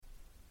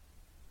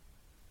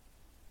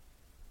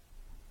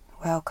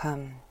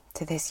Welcome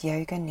to this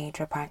Yoga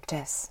Nidra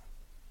practice.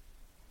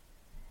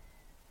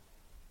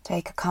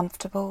 Take a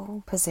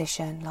comfortable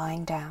position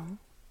lying down,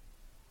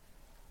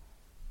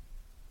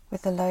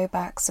 with the low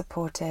back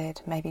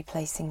supported, maybe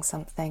placing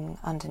something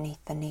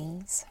underneath the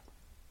knees,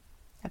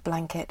 a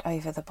blanket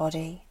over the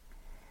body,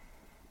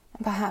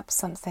 and perhaps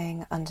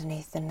something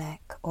underneath the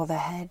neck or the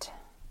head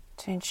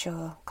to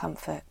ensure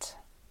comfort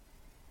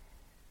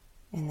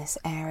in this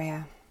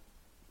area.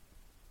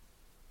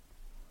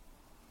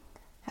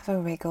 Have a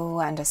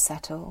wriggle and a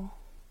settle,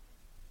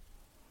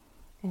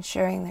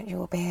 ensuring that you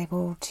will be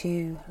able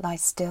to lie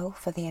still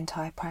for the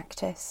entire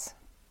practice.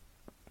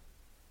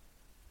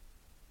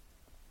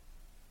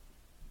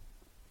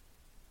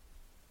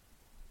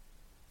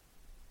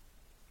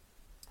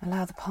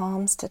 Allow the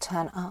palms to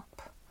turn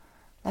up,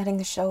 letting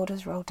the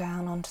shoulders roll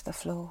down onto the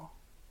floor.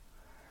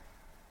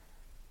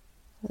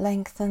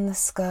 Lengthen the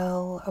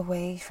skull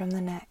away from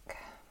the neck,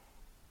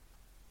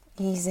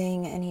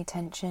 easing any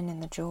tension in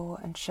the jaw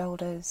and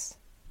shoulders.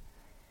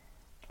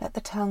 Let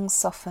the tongue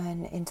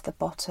soften into the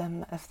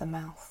bottom of the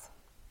mouth.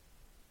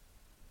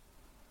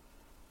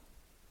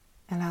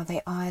 Allow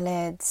the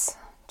eyelids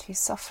to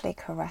softly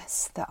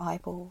caress the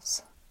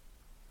eyeballs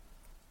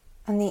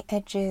and the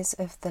edges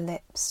of the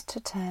lips to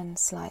turn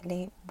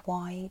slightly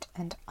wide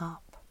and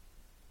up.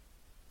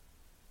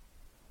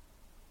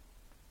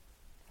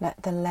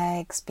 Let the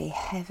legs be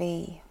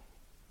heavy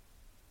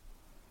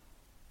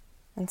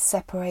and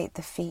separate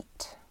the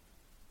feet.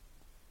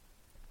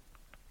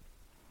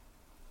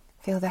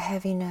 Feel the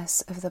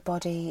heaviness of the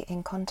body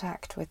in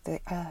contact with the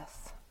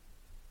earth.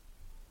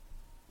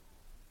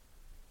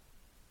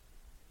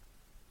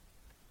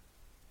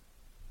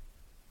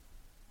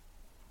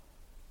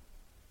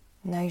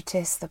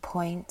 Notice the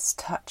points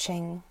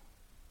touching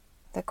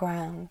the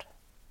ground.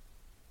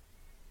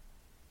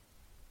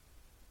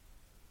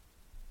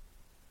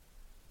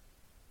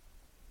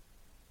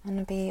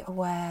 And be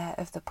aware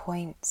of the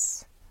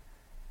points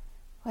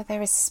where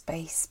there is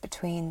space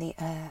between the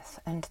earth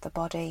and the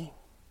body.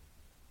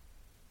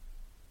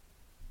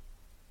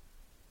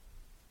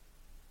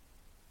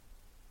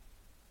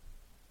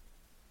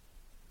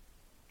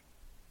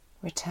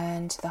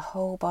 Return to the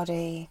whole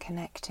body,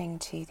 connecting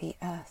to the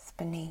earth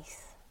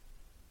beneath.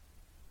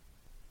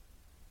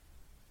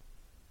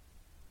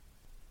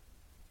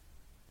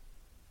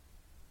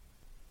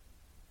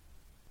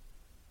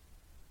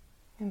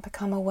 And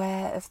become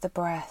aware of the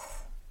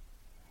breath,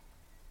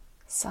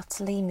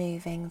 subtly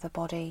moving the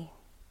body.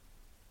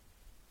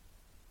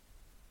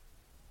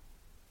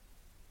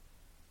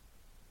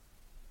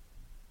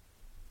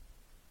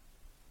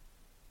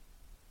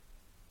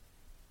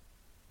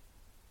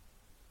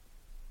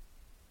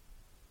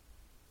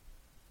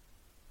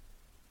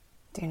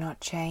 Do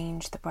not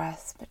change the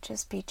breath, but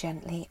just be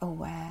gently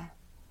aware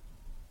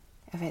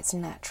of its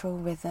natural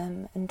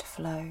rhythm and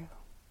flow.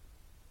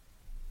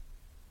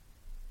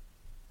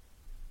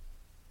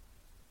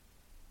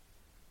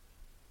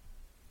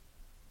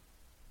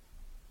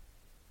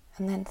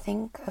 And then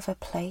think of a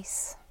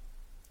place,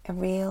 a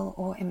real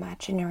or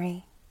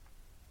imaginary,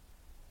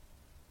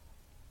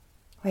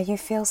 where you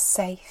feel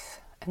safe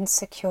and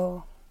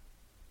secure.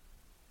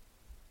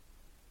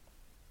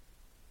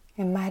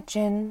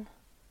 Imagine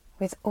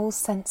with all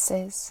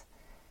senses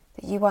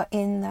that you are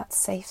in that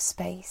safe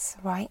space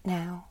right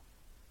now.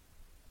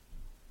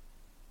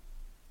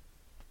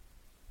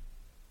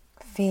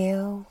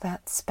 Feel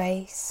that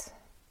space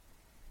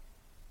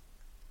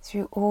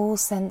through all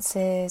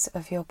senses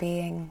of your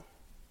being.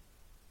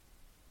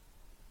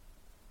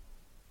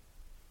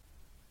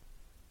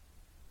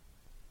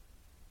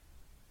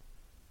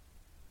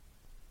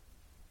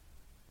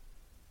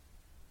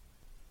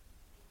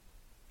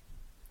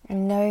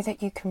 And know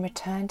that you can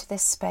return to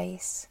this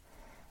space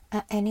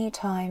at any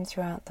time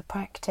throughout the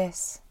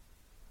practice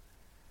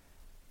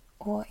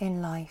or in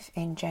life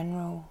in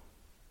general.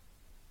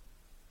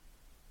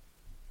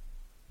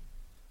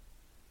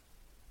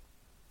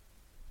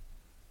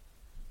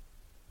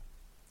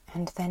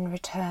 And then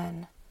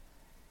return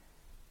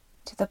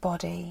to the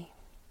body,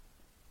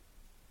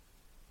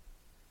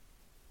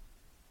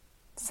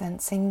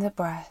 sensing the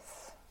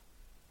breath,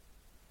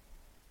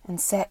 and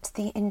set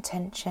the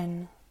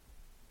intention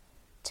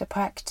to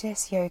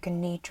practice Yoga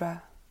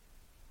Nidra,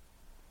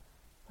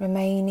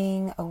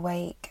 remaining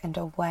awake and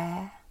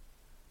aware,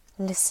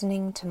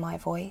 listening to my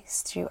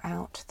voice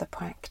throughout the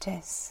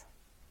practice.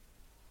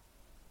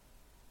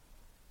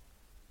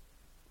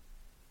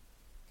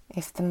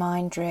 If the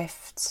mind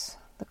drifts,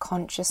 the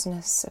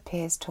consciousness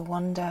appears to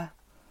wander,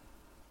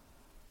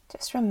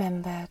 just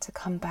remember to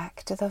come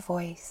back to the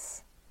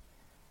voice,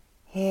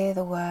 hear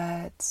the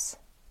words,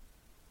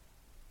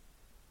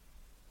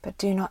 but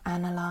do not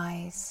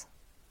analyze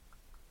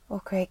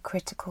or create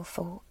critical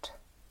thought.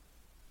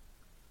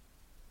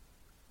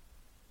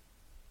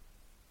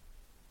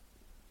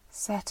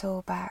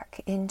 Settle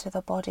back into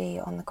the body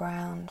on the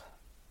ground.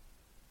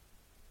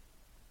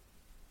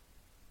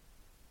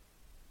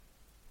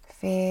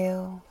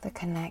 Feel the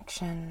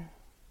connection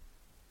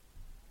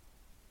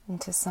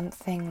into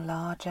something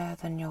larger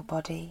than your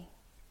body.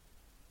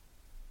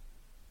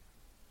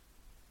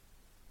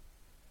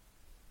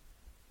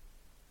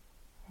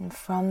 And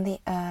from the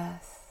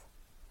earth,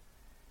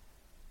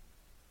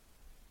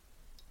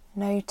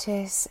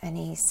 notice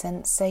any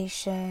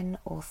sensation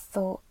or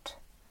thought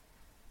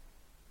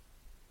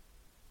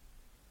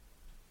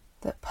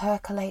that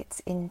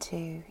percolates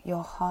into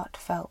your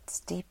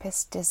heartfelt's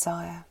deepest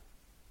desire,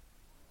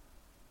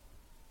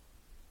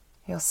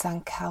 your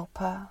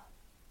sankalpa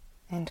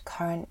and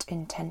current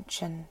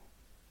intention.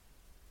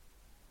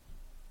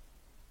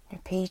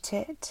 Repeat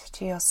it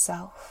to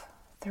yourself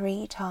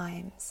 3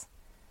 times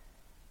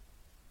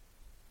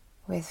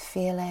with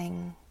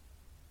feeling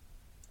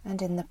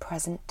and in the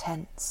present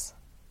tense.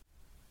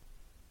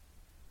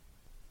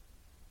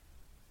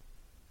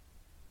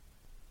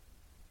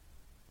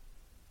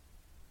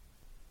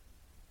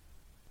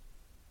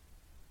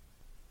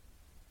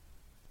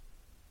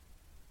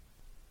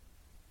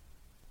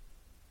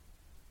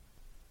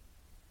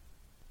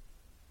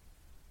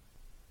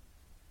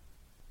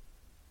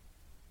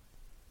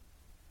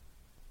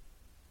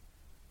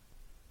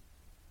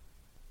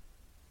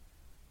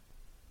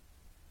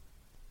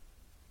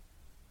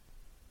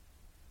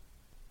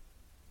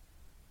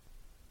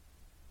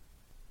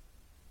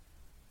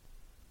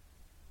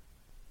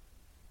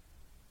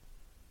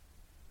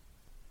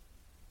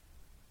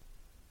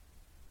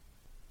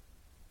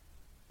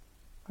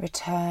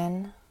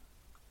 Return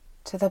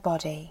to the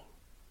body,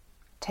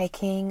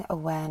 taking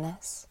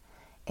awareness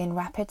in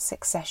rapid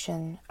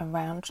succession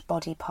around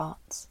body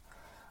parts.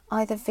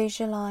 Either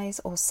visualize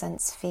or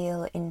sense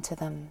feel into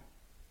them.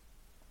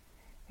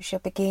 We shall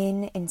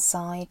begin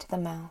inside the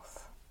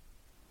mouth,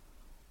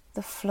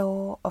 the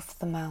floor of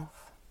the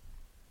mouth,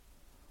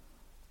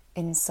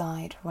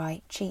 inside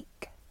right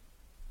cheek,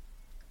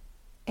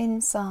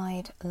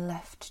 inside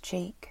left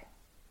cheek,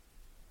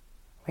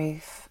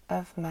 roof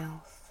of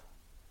mouth,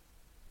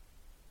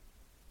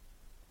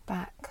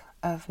 back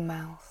of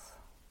mouth,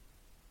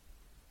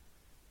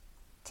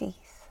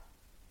 teeth,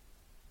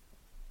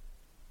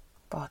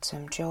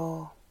 bottom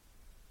jaw,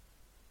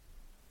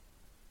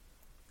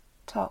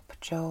 top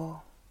jaw,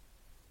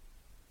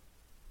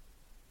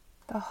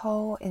 the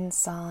whole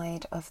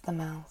inside of the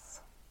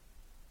mouth,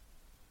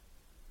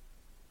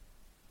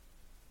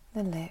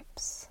 the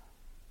lips,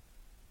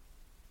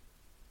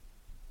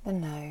 the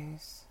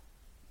nose,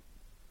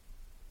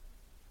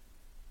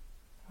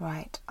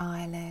 right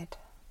eyelid,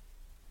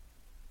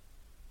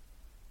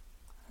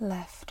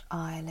 left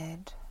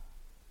eyelid,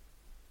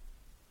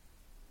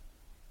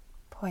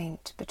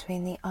 point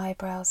between the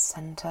eyebrows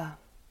center,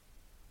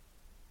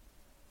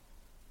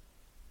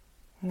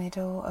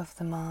 middle of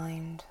the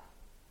mind,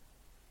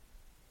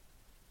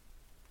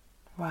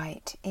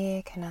 right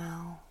ear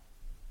canal,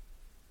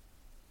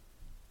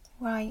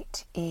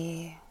 right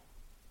ear,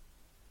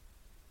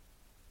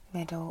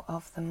 middle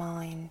of the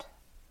mind,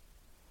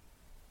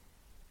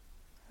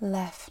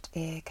 left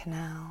ear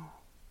canal,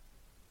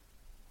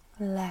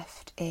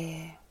 left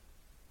ear,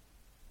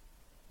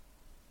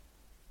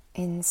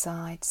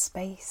 inside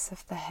space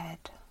of the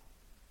head,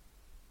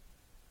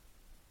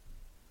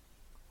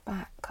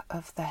 back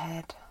of the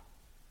head,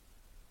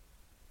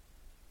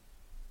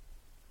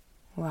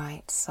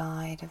 right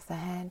side of the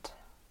head,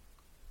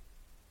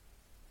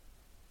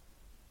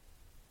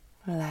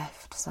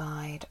 left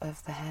side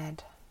of the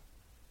head,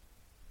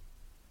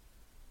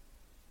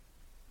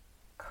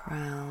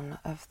 crown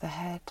of the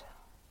head,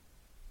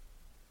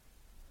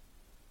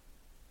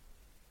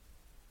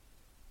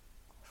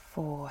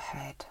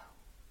 forehead,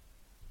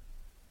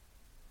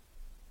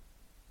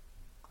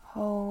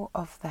 whole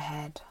of the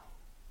head,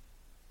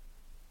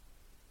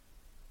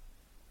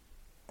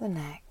 the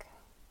neck,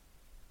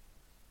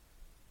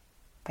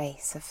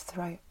 base of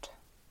throat,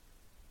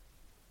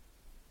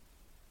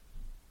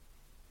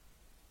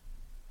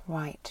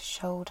 right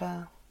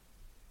shoulder,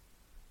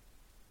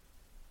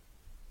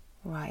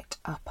 right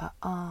upper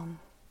arm,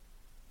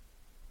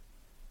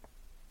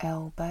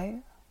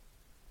 elbow,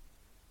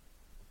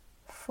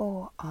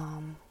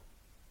 forearm,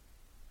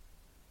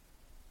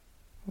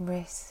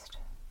 wrist,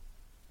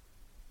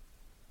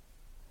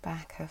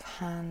 back of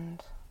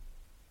hand,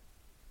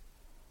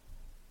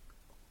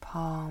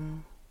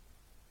 palm,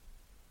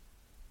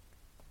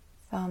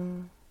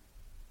 thumb,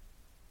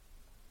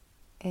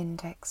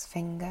 index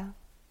finger,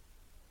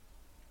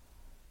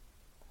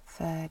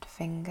 third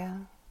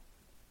finger,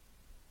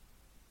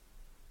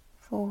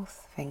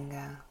 fourth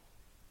finger,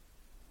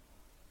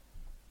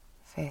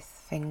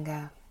 fifth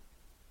finger,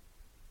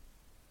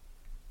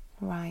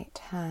 right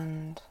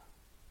hand,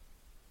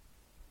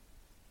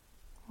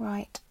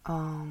 right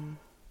arm,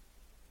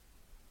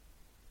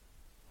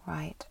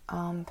 right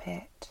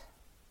armpit,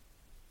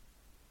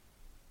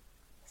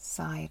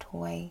 side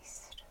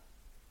waist,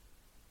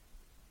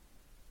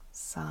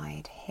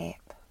 side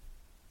hip,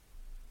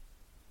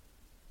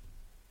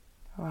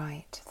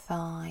 right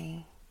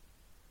thigh,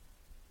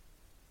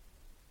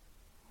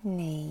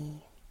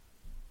 knee,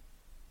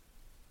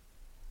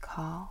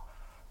 calf,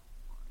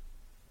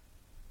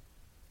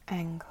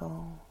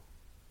 ankle,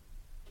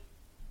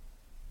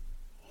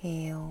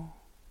 heel,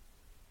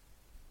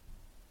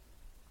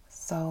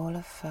 sole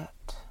of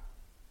foot,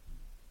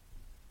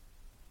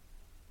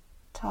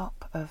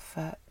 top of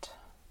foot,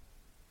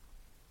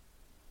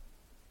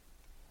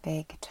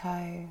 big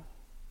toe,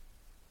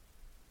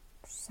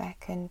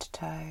 second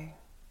toe,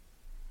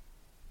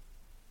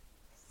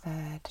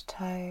 third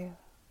toe,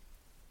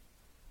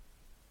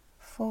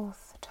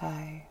 fourth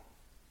toe,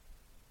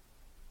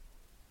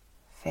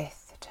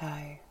 fifth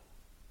toe,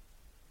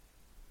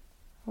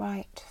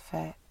 right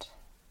foot,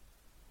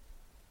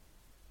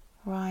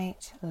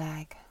 right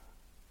leg,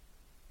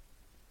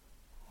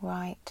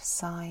 right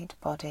side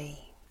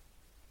body,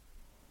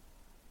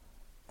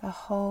 the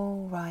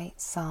whole right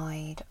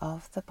side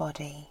of the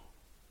body,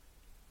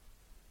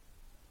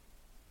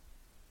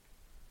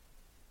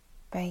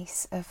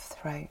 base of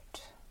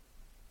throat,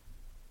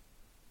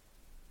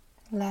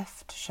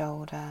 left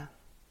shoulder,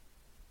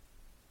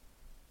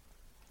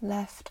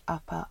 left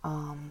upper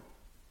arm,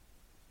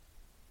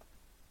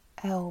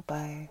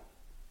 elbow,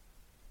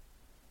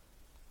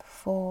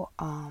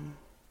 forearm,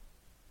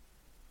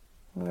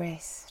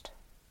 wrist,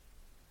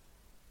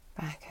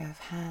 back of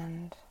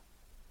hand,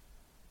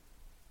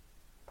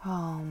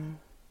 palm,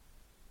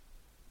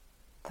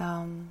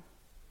 thumb,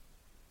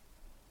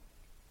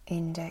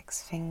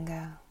 index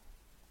finger,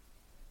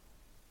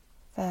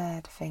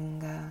 third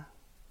finger,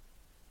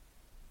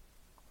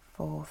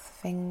 fourth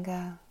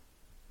finger,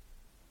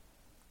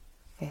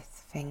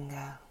 fifth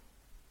finger,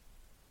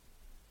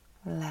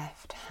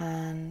 left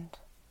hand,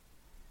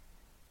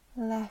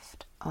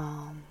 left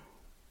arm,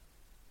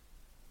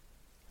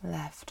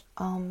 left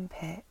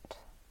armpit,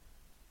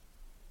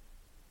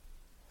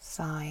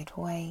 side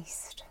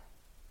waist,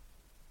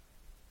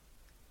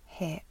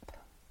 hip,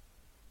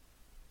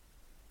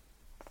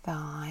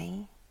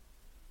 thigh,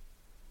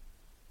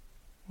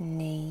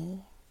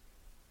 knee,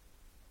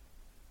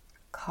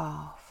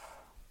 calf,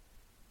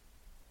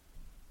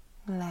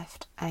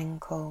 left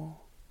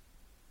ankle,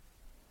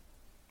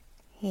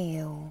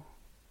 heel,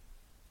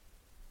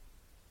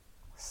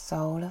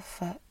 sole of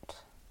foot,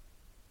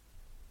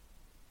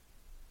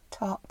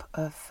 top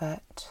of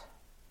foot,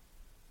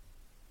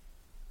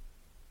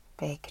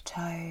 big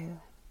toe,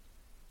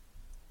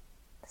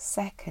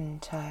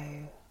 second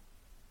toe,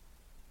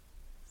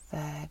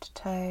 third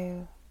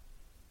toe,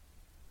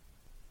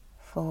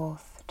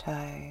 fourth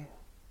toe,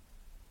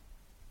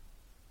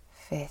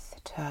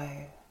 fifth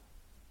toe,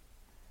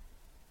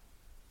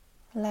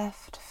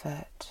 left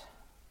foot,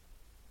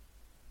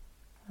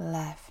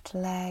 left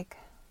leg,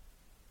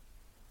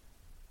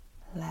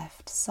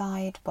 left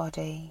side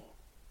body,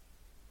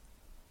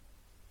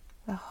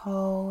 the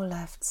whole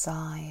left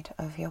side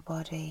of your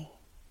body.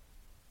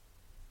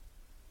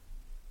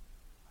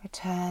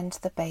 Return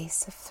to the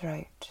base of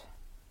throat,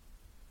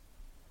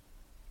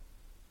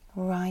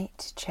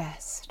 right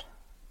chest,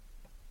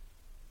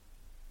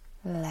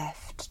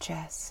 left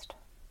chest,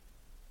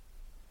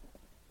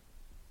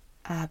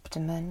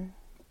 abdomen,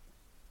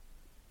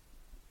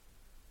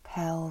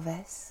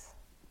 pelvis,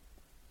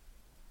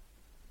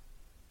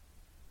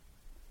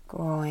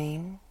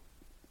 groin,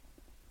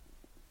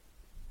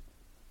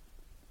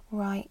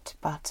 right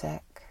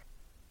buttock,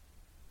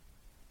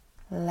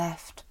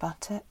 left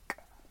buttock,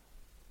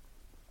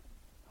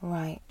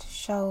 right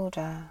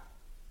shoulder,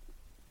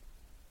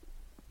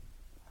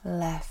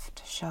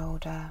 left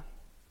shoulder,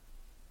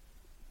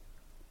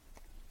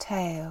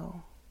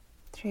 tail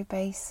through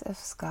base of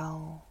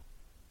skull,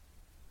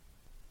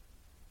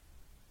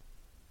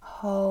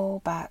 whole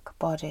back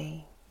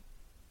body,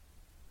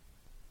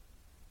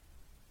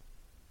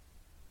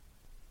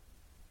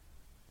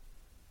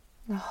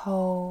 the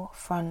whole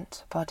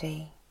front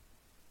body.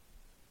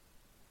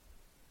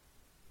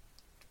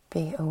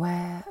 Be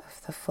aware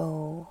of the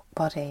full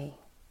body.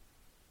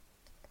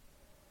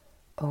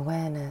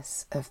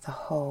 Awareness of the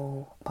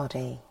whole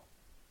body.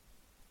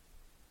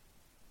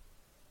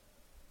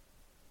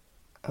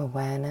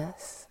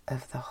 Awareness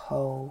of the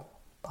whole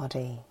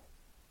body.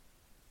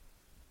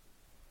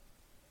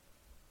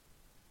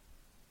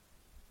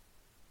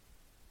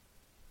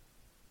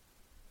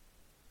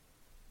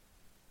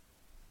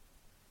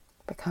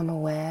 Become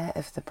aware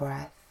of the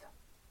breath,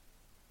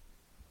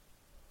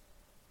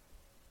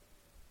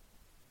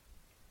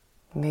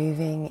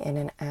 moving in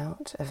and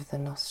out of the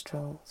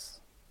nostrils.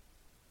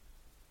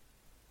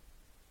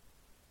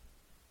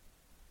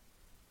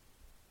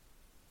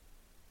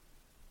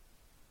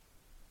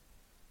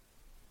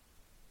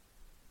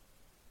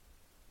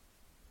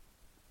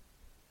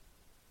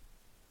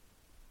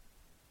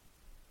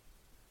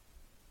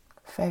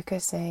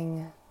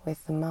 Focusing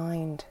with the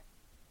mind.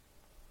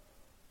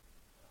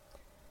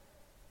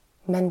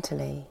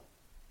 Mentally,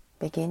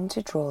 begin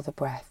to draw the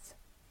breath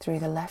through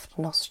the left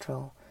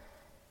nostril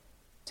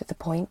to the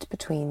point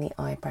between the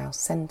eyebrow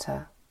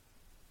center.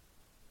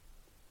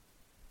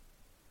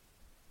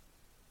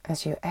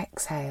 As you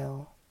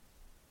exhale,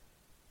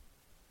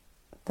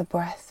 the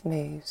breath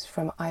moves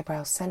from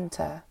eyebrow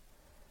center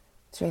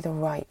through the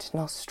right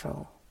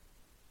nostril.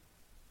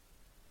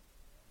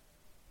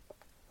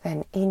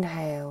 Then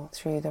inhale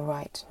through the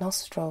right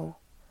nostril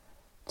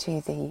to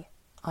the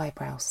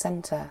eyebrow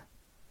center,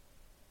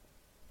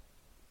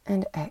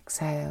 and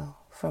exhale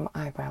from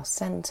eyebrow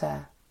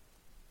center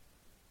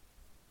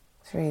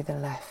through the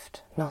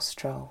left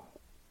nostril.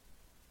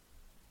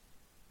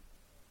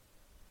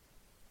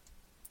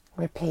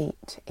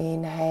 Repeat,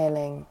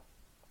 inhaling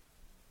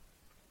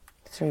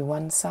through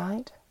one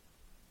side,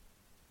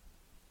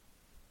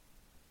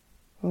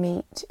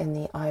 meet in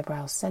the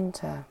eyebrow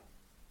center,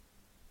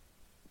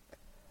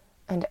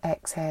 and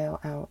exhale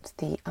out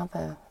the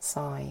other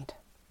side.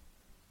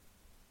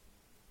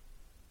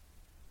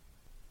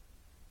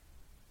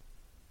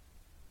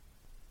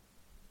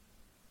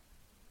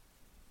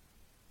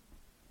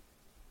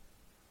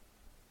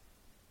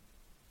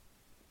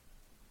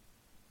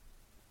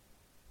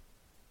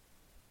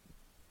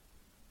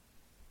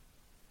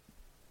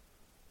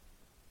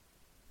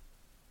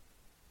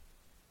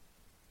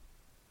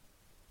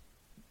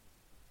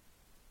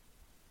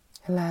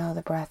 Allow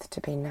the breath to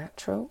be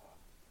natural,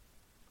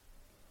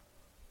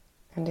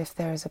 and if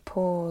there is a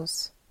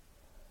pause,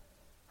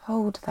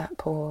 hold that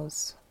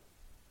pause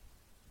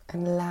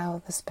and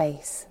allow the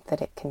space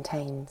that it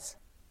contains.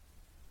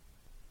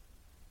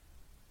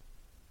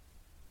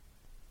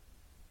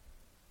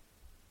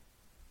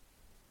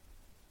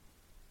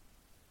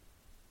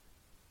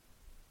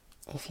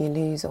 If you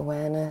lose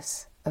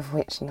awareness of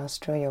which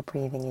nostril you're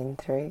breathing in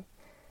through,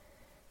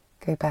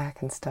 go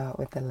back and start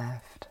with the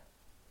left.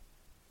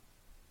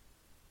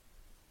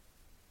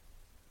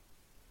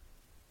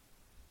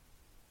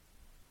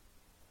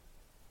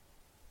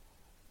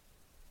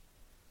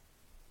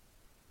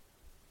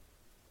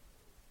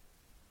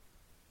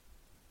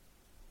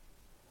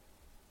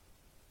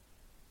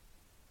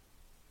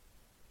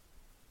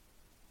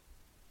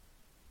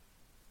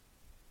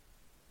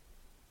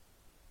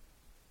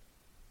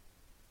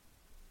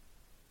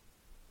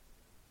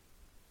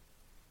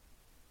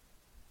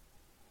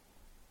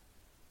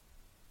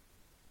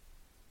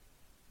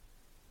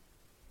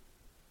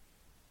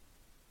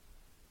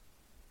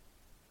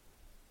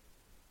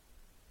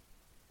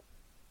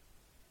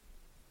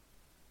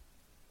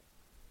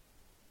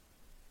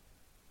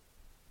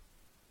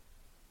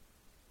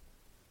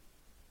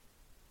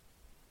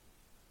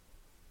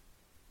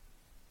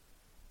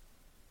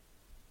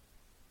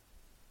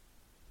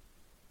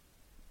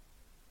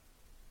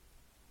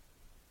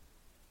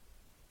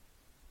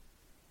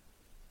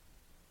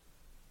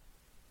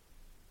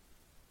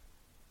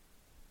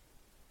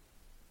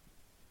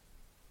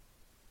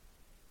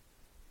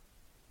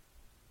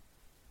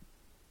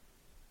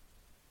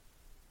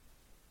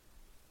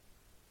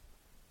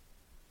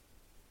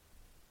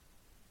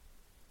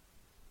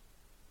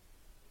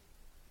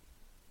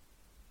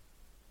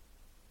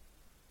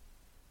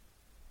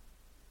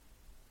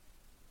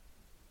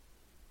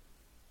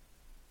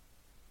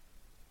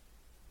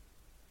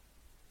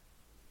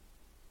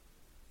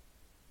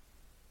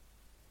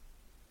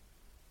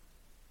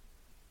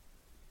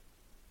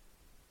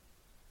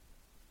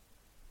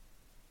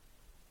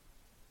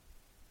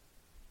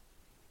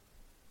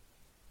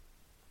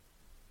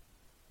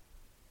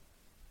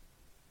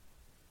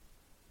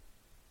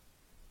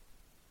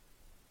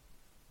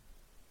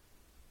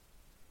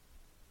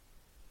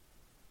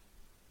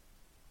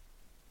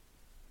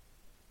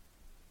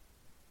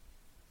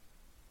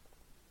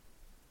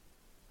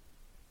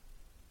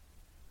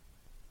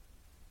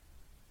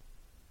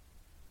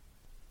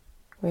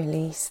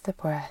 Release the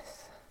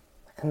breath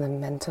and the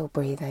mental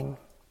breathing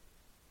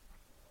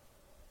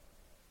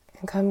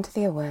and come to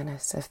the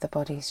awareness of the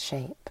body's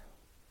shape.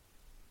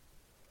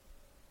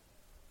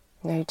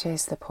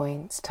 Notice the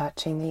points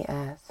touching the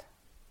earth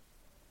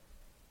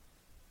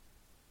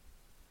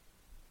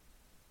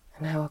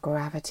and how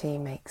gravity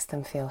makes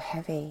them feel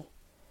heavy.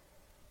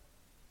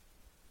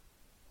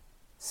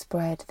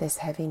 Spread this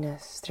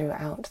heaviness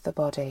throughout the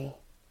body,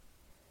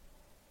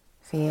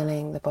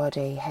 feeling the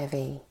body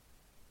heavy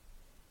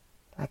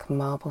like a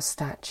marble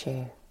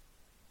statue.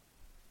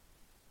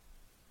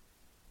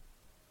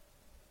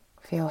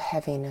 Feel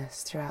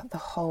heaviness throughout the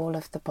whole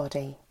of the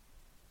body.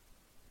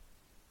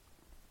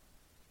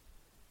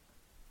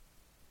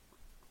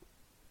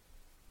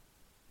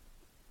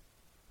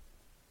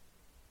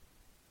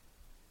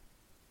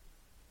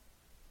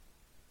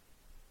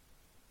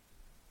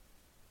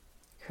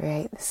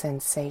 Create the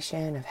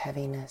sensation of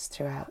heaviness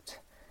throughout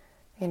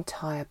the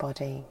entire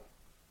body.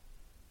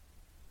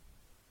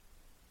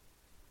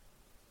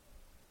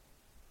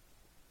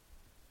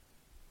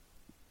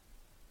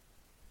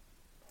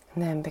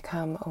 And then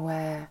become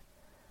aware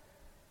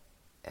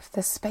of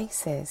the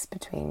spaces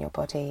between your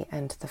body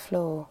and the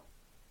floor.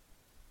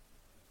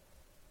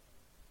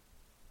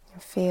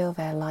 Feel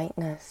their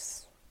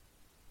lightness.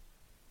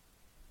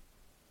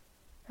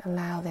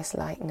 Allow this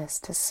lightness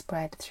to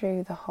spread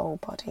through the whole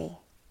body.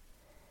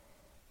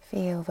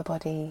 Feel the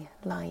body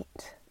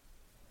light.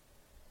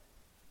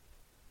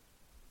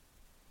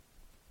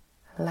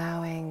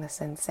 Allowing the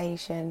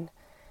sensation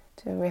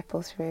to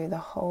ripple through the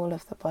whole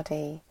of the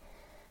body.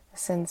 A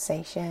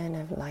sensation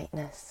of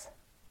lightness.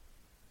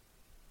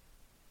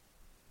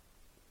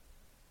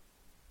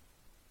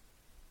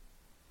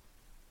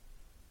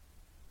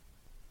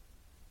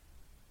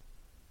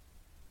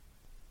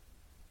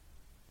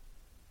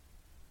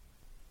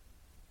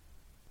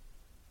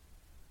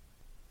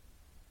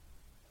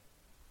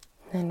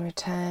 Then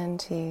return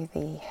to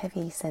the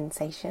heavy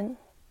sensation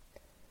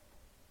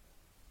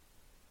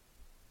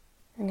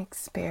and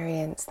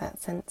experience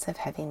that sense of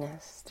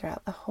heaviness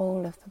throughout the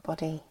whole of the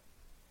body.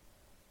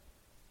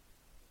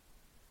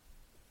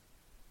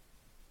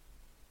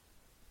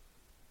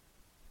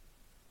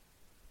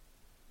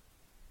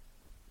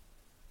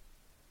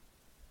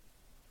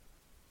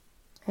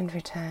 And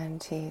return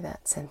to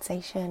that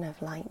sensation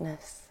of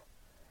lightness,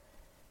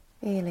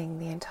 feeling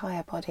the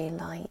entire body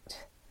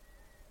light.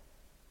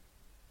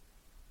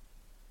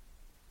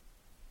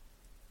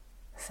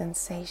 The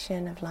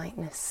sensation of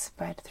lightness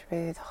spread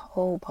through the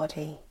whole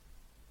body.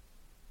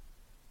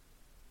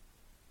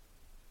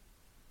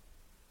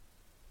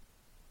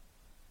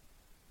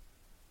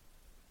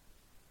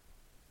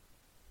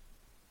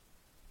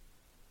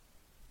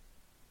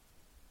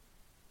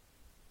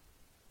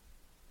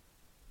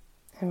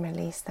 And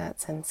release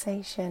that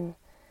sensation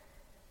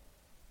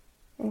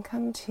and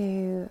come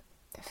to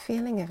a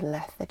feeling of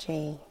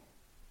lethargy,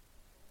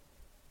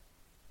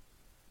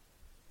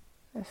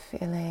 a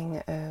feeling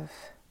of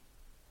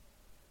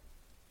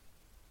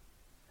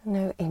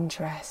no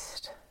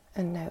interest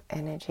and no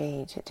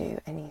energy to do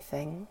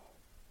anything.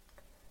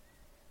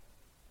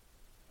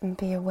 And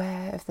be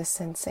aware of the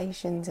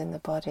sensations in the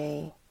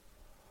body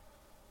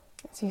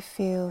as you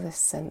feel this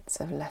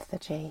sense of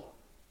lethargy.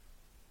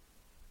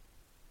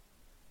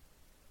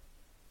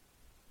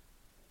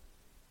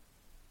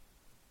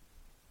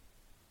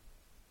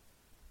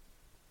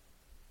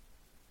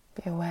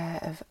 Be aware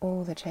of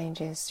all the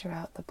changes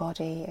throughout the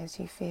body as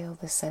you feel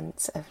the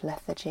sense of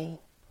lethargy.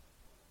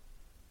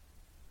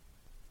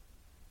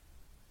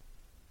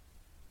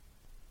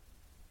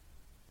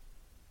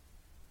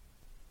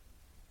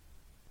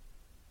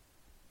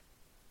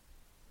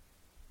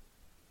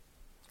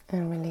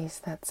 And release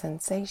that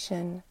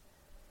sensation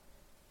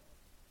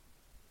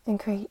and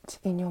create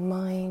in your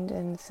mind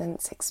and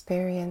sense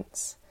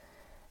experience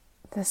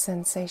the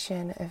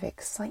sensation of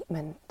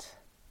excitement.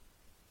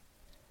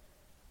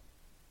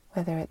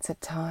 Whether it's a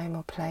time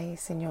or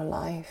place in your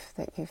life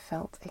that you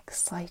felt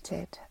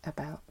excited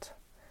about,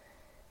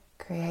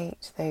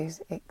 create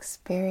those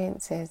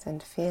experiences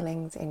and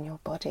feelings in your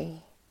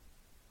body.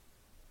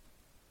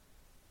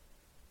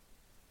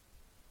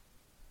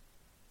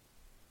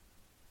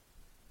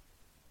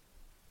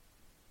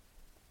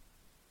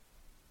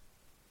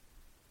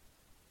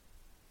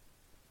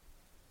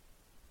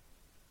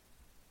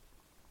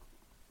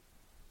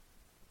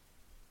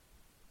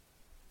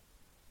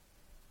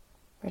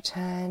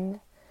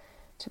 Return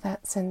to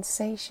that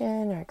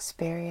sensation or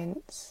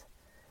experience,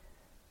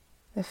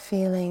 the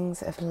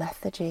feelings of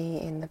lethargy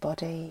in the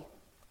body.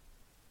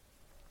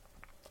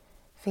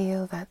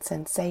 Feel that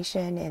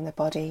sensation in the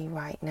body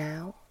right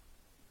now.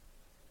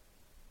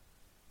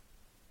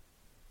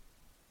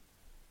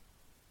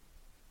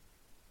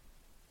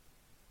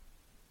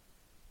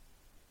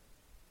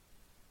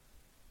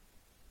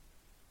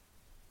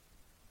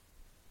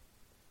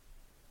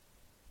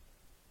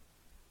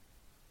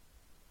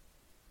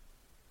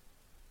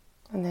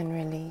 And then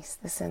release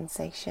the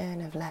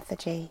sensation of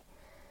lethargy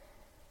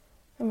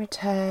and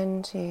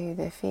return to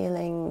the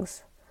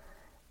feelings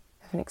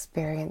of an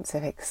experience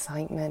of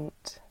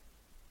excitement.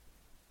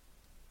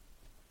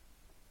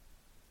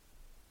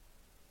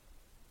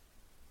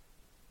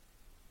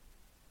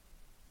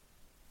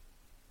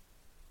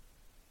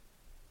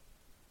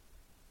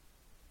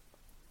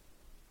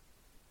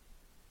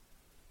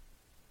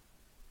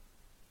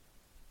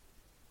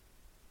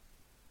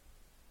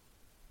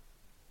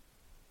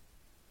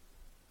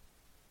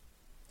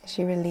 As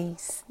you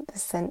release the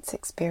sense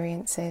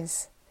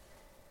experiences,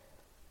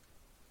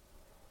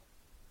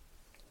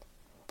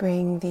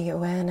 bring the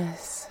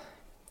awareness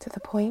to the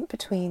point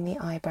between the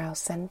eyebrow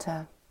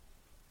center.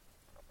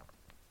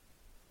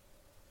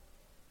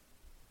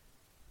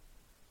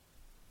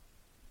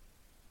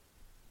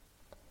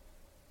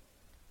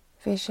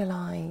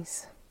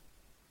 Visualize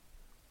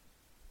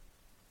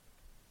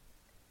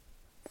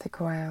the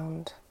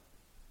ground,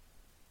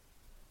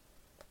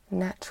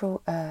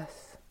 natural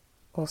earth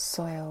or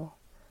soil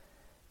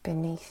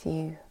beneath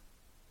you.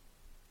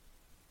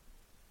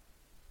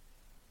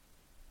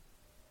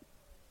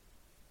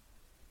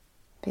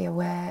 Be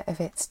aware of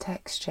its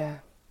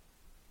texture.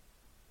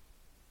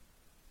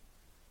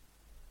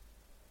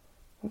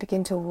 And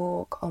begin to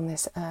walk on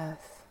this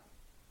earth,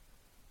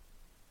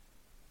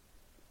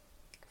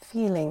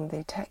 feeling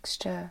the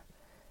texture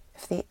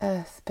of the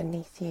earth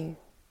beneath you.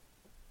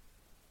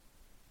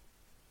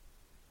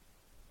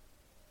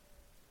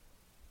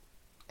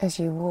 As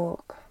you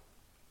walk,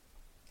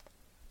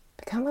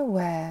 become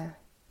aware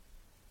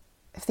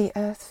of the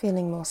earth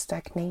feeling more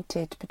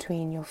stagnated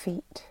between your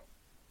feet.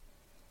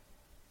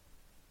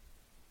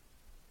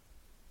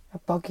 A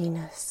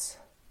bogginess,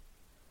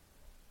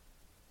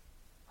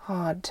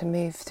 hard to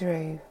move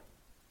through.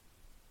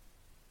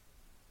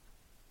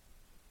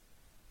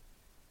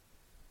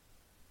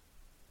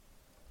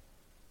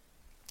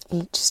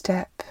 Each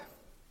step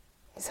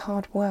is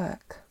hard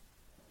work.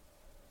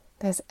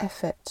 There's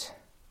effort.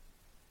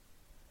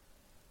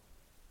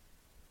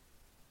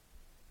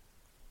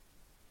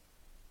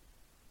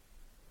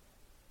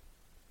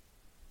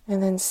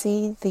 And then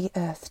see the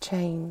earth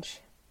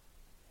change.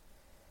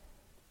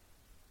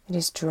 It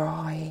is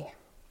dry,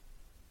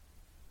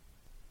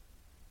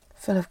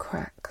 full of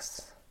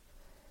cracks,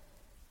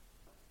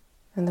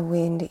 and the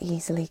wind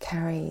easily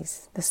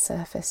carries the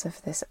surface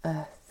of this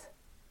earth.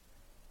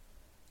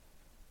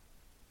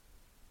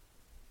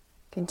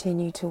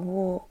 Continue to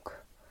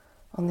walk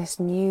on this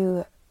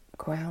new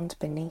ground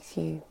beneath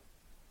you,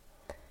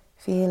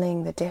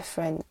 feeling the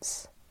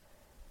difference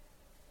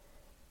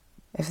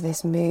of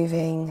this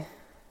moving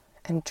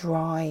and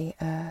dry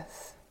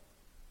earth.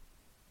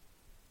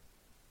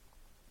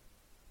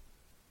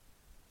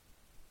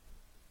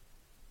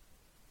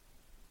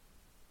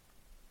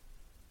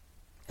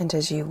 And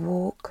as you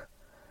walk,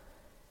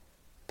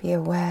 be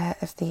aware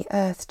of the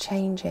earth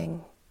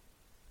changing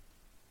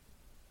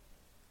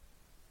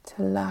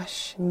to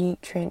lush,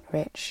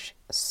 nutrient-rich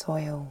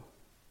soil.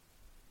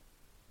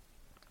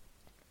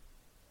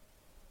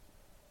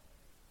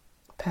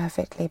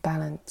 Perfectly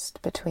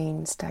balanced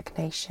between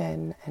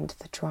stagnation and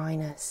the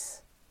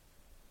dryness.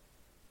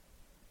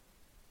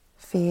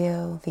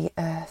 Feel the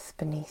earth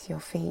beneath your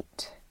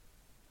feet.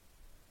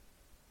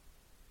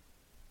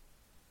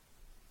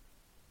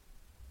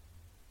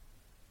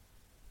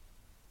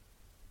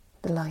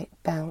 The light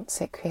bounce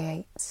it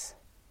creates.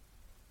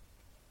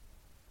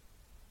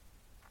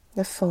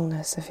 The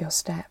fullness of your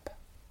step.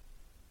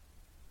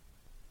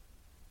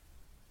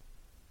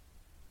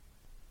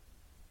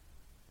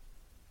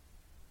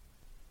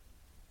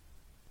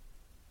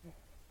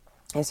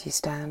 As you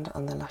stand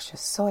on the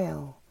luscious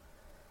soil,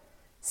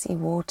 see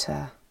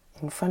water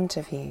in front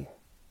of you.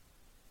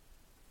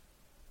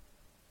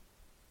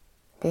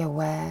 Be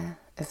aware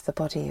of the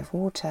body of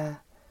water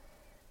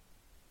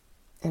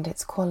and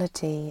its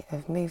quality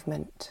of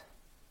movement.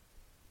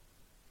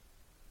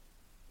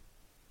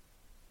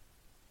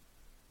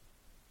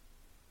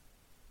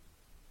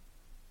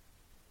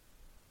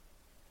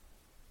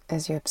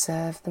 As you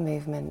observe the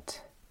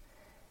movement,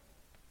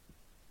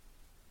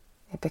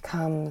 it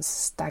becomes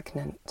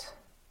stagnant,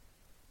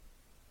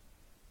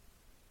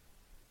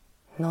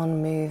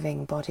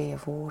 non-moving body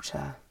of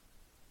water.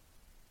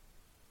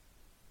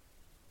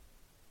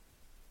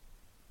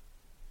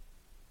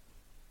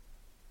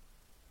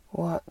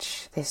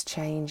 Watch this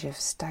change of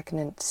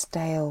stagnant,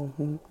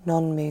 stale,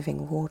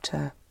 non-moving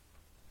water.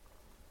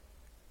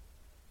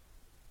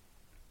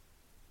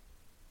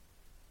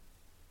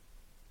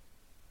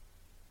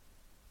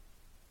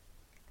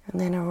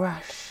 And then a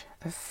rush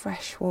of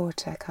fresh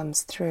water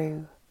comes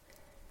through.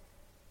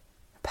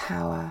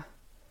 Power,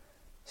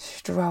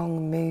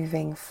 strong,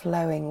 moving,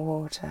 flowing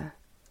water.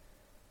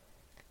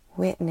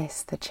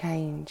 Witness the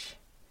change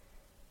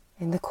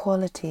in the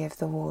quality of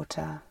the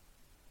water.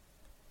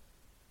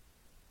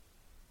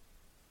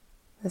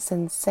 The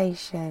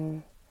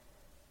sensation,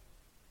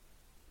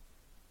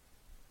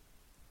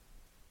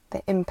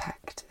 the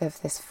impact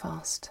of this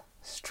fast,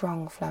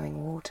 strong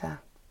flowing water.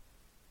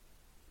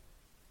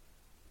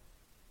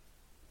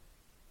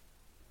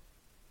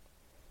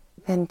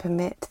 Then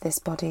permit this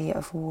body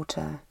of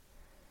water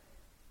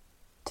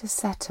to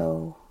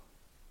settle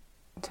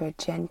into a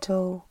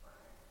gentle,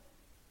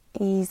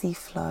 easy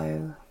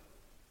flow.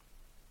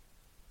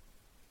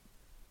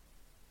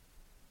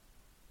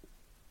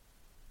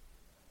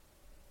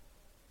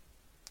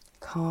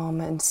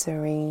 Calm and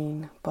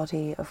serene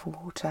body of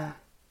water,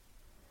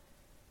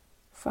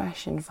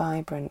 fresh and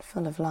vibrant,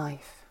 full of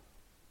life.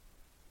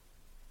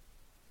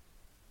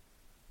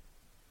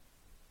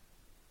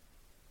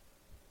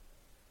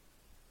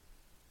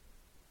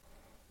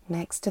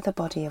 Next to the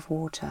body of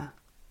water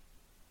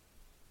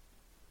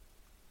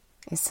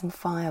is some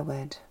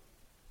firewood.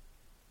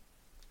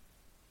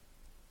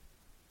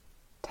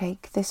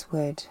 Take this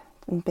wood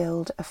and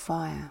build a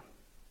fire.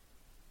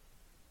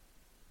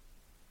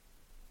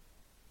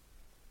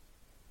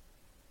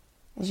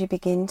 As you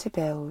begin to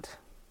build,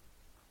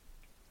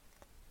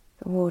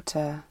 the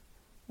water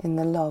in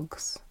the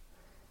logs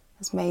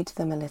has made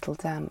them a little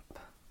damp.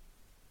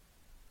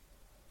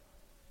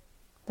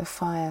 The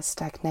fire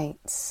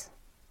stagnates.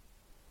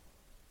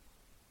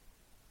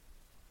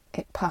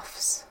 It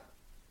puffs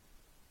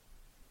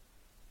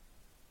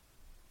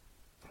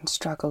and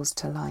struggles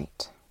to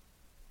light.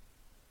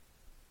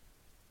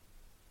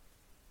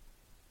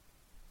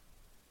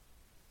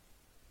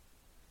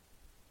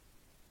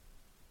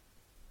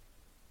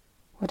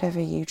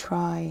 Whatever you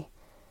try,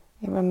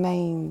 it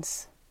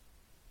remains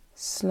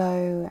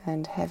slow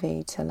and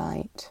heavy to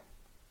light.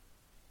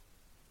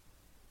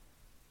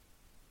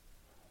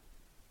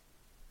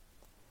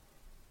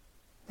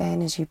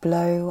 Then as you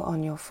blow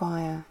on your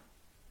fire,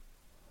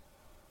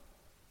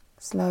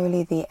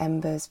 slowly the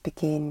embers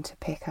begin to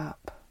pick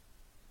up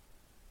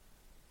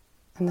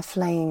and the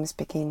flames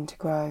begin to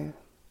grow.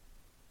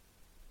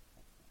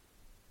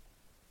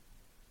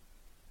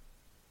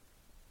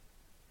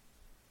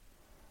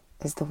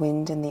 As the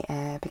wind and the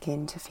air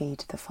begin to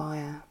feed the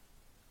fire,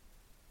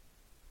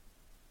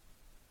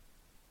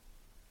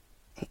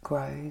 it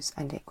grows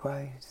and it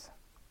grows.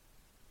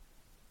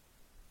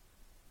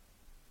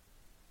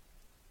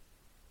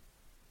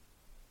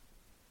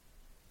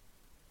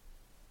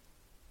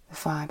 The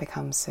fire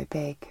becomes so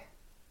big,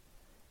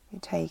 you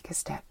take a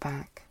step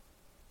back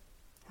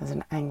as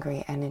an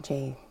angry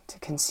energy to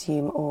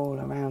consume all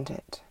around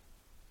it.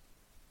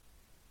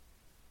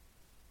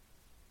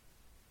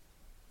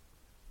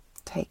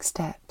 Take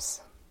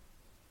steps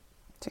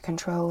to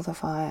control the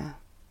fire,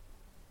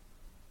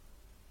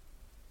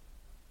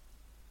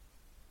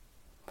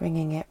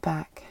 bringing it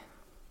back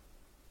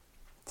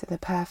to the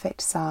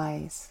perfect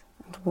size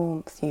and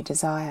warmth you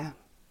desire.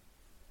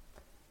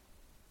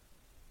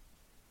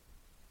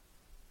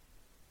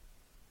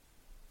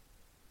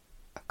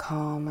 A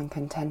calm and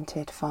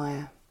contented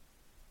fire.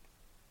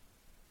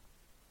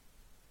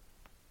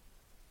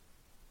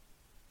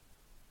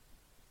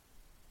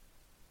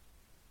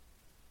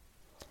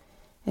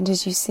 And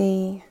as you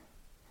see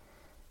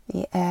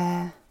the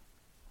air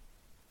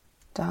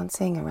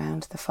dancing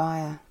around the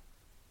fire,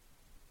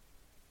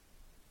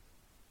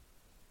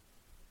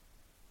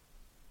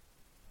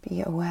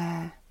 be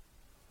aware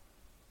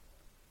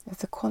of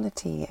the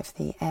quality of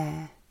the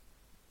air.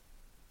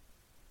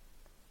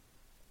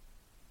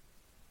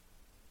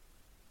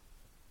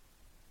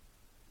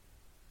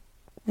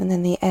 And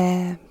then the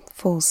air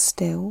falls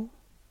still,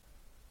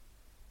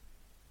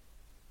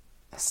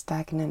 a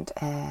stagnant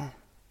air.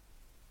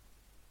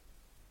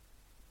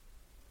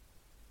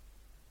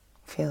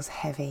 Feels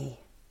heavy.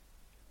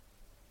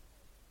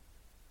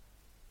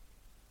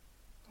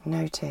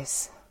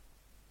 Notice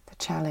the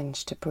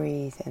challenge to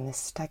breathe in this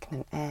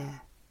stagnant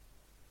air.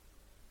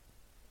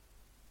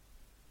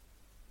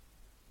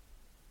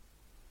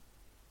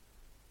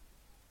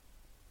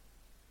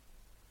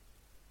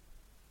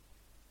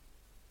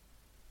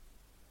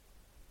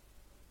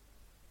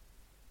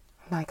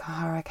 Like a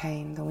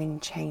hurricane, the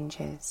wind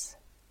changes.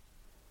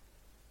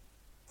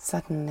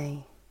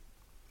 Suddenly,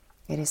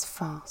 it is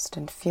fast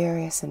and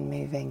furious and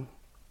moving.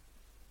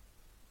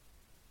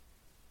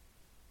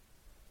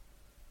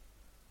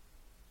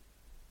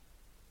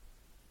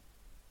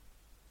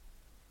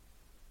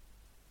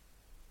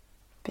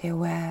 Be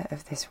aware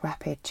of this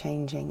rapid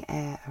changing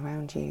air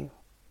around you.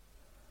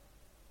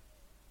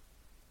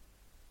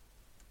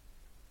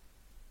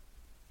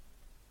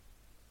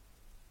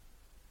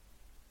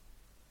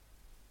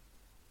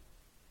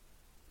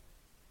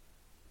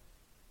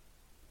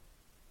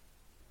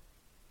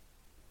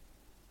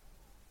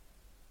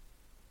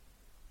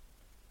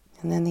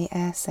 And then the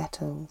air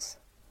settles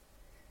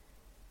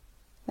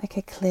like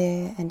a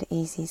clear and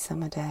easy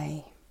summer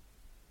day.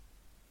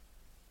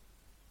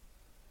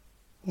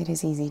 It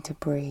is easy to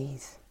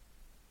breathe.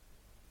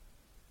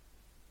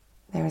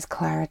 There is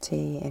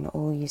clarity in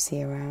all you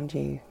see around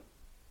you.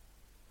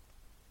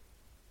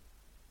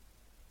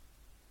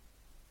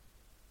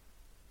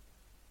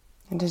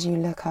 And as you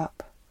look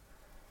up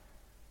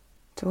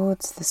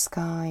towards the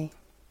sky,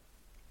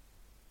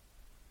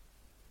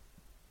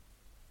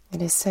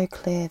 it is so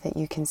clear that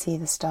you can see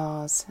the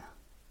stars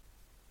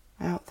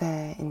out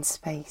there in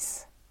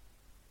space.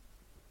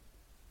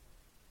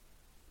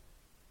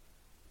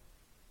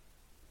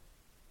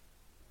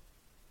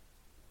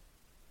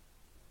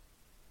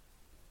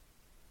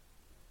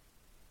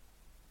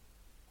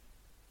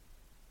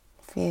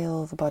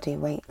 Feel the body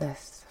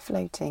weightless,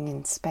 floating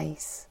in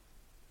space.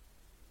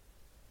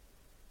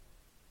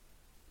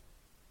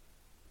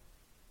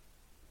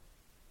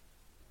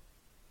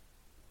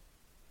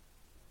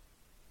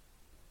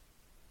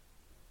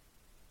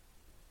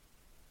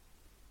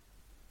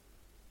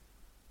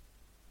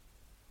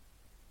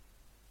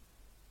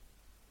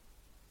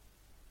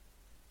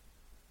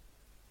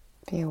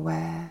 Be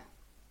aware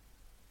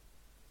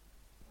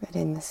that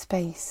in the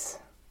space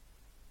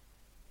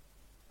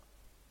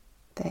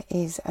there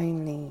is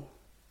only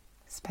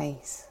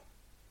space.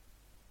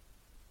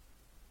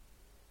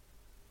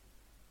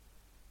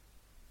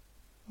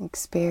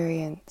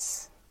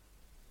 Experience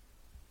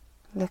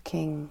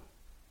looking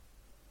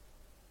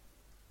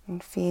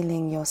and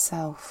feeling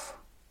yourself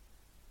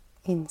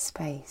in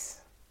space.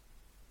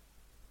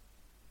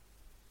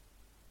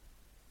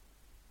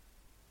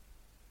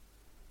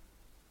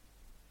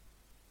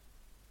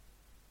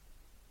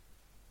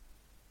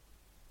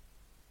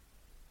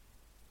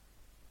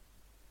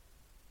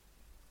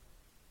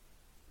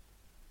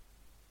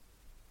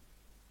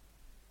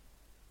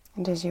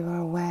 And as you are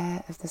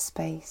aware of the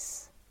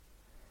space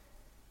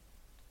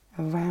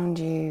around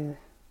you,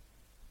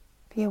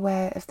 be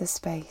aware of the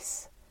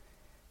space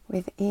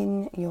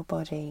within your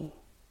body.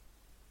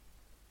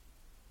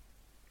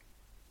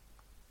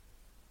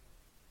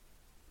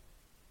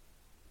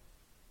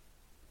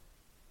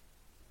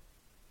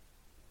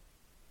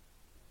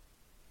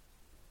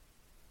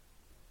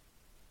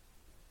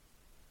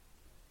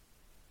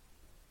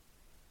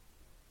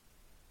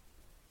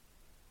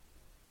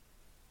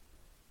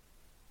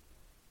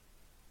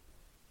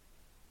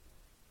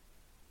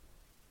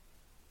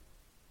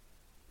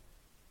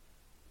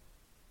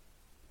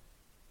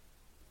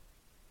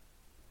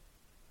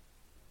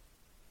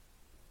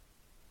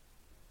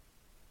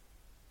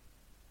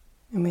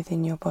 And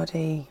within your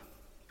body,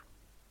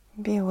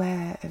 be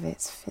aware of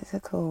its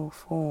physical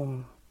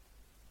form,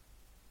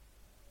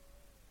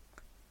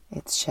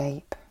 its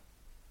shape,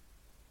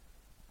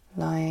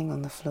 lying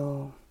on the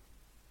floor.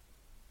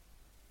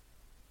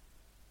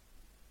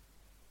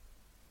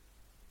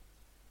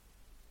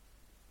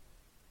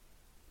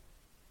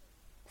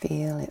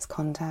 Feel its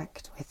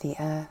contact with the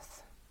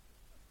earth.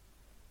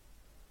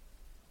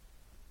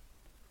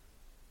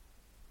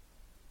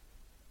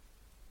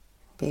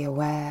 Be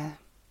aware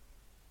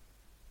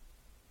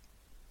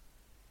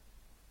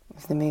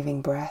of the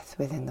moving breath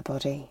within the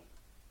body.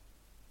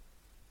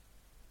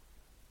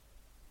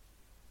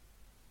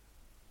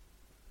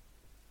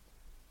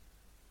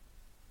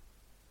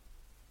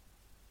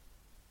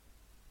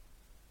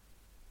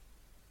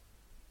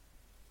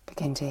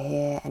 Begin to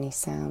hear any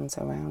sounds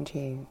around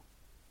you.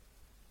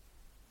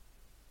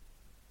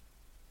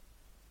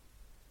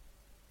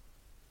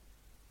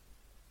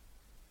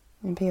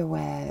 And be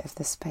aware of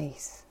the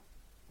space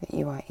that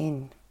you are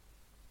in.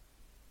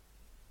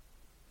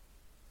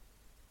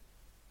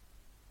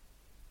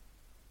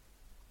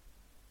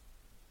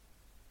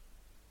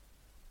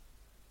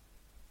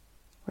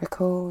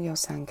 Recall your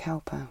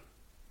Sankalpa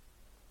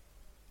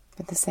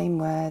with the same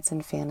words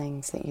and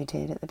feelings that you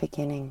did at the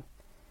beginning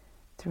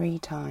 3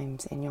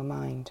 times in your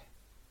mind.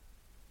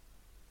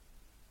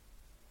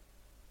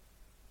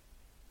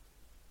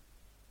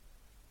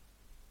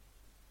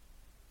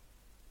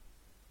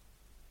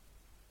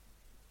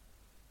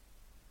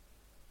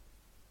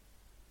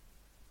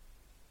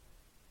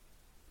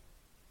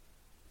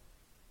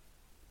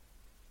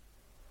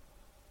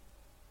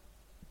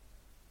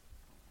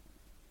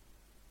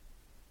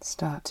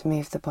 Start to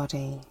move the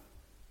body,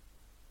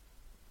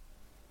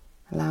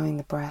 allowing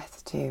the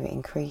breath to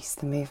increase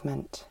the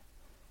movement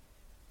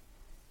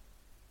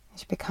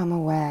as you become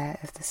aware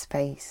of the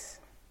space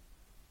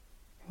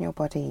and your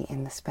body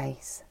in the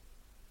space.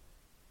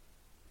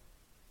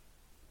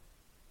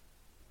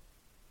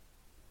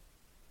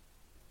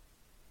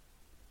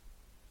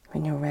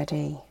 When you're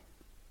ready,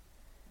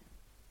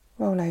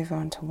 roll over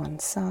onto one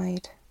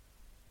side.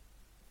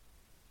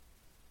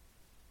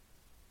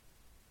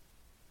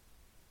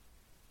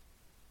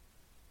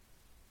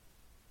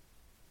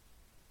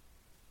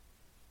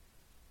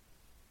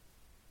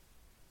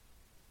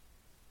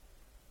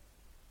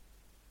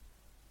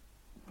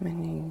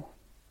 When you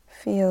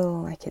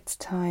feel like it's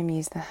time,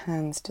 use the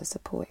hands to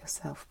support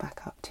yourself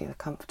back up to a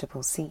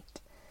comfortable seat.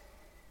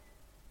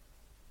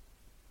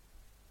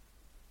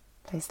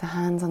 Place the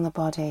hands on the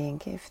body and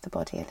give the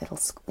body a little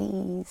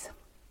squeeze,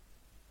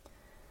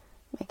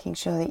 making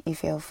sure that you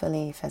feel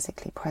fully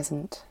physically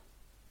present.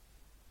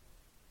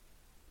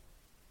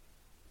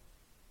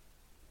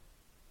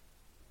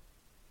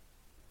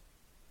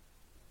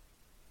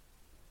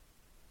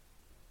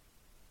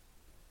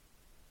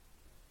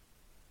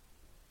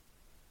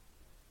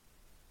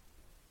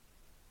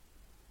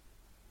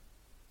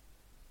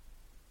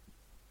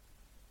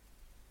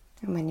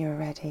 And when you're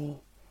ready,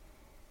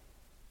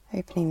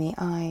 opening the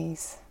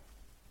eyes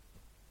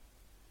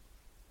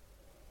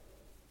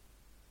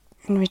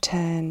and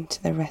return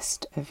to the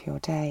rest of your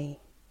day.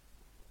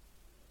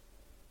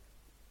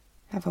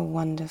 Have a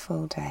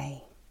wonderful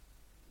day.